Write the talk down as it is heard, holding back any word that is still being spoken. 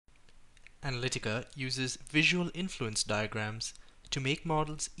Analytica uses visual influence diagrams to make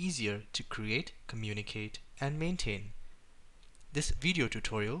models easier to create, communicate, and maintain. This video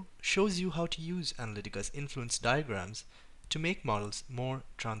tutorial shows you how to use Analytica's influence diagrams to make models more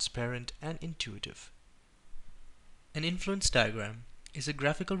transparent and intuitive. An influence diagram is a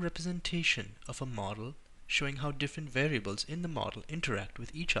graphical representation of a model showing how different variables in the model interact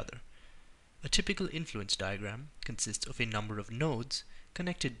with each other. A typical influence diagram consists of a number of nodes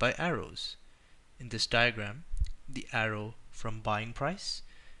connected by arrows. In this diagram, the arrow from buying price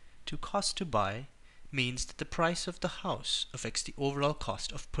to cost to buy means that the price of the house affects the overall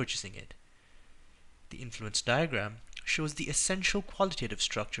cost of purchasing it. The influence diagram shows the essential qualitative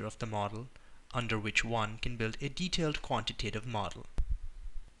structure of the model under which one can build a detailed quantitative model.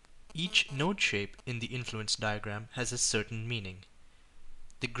 Each node shape in the influence diagram has a certain meaning.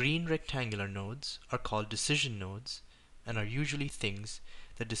 The green rectangular nodes are called decision nodes and are usually things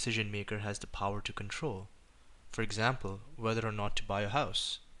the decision maker has the power to control. For example, whether or not to buy a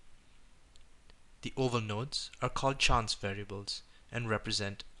house. The oval nodes are called chance variables and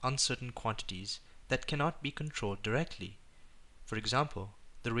represent uncertain quantities that cannot be controlled directly. For example,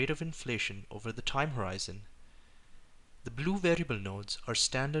 the rate of inflation over the time horizon. The blue variable nodes are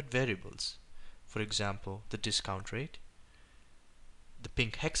standard variables. For example, the discount rate. The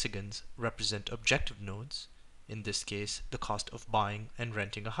pink hexagons represent objective nodes, in this case the cost of buying and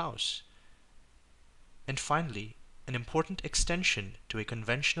renting a house. And finally, an important extension to a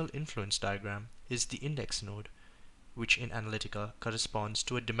conventional influence diagram is the index node, which in Analytica corresponds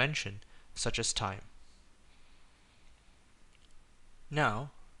to a dimension such as time.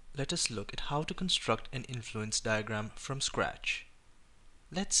 Now, let us look at how to construct an influence diagram from scratch.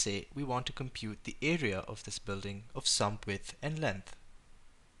 Let's say we want to compute the area of this building of some width and length.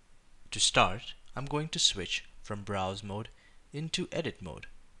 To start, I'm going to switch from browse mode into edit mode,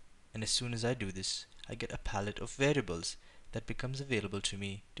 and as soon as I do this, I get a palette of variables that becomes available to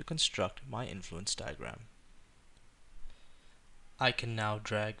me to construct my influence diagram. I can now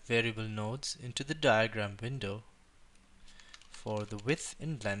drag variable nodes into the diagram window for the width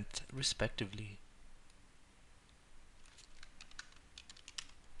and length respectively.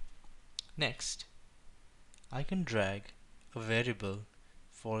 Next, I can drag a variable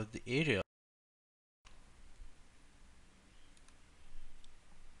for the area,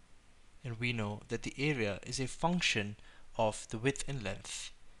 and we know that the area is a function of the width and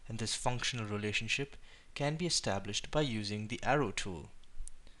length, and this functional relationship can be established by using the arrow tool.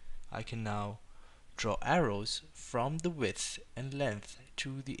 I can now draw arrows from the width and length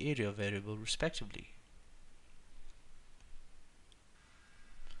to the area variable respectively.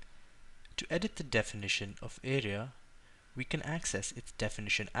 To edit the definition of area, we can access its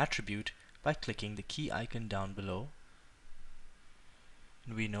definition attribute by clicking the key icon down below.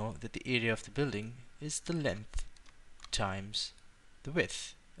 And we know that the area of the building is the length times the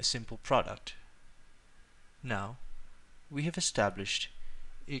width, a simple product. Now, we have established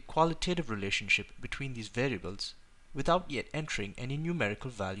a qualitative relationship between these variables without yet entering any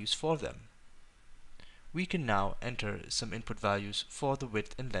numerical values for them. We can now enter some input values for the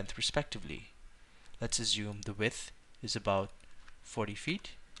width and length respectively. Let's assume the width is about 40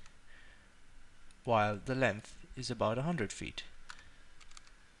 feet, while the length is about 100 feet.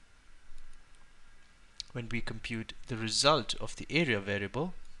 When we compute the result of the area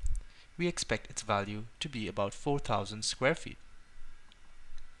variable, we expect its value to be about 4,000 square feet.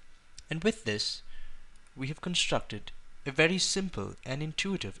 And with this, we have constructed a very simple and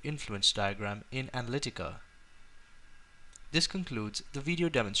intuitive influence diagram in Analytica. This concludes the video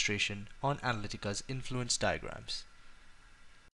demonstration on Analytica's influence diagrams.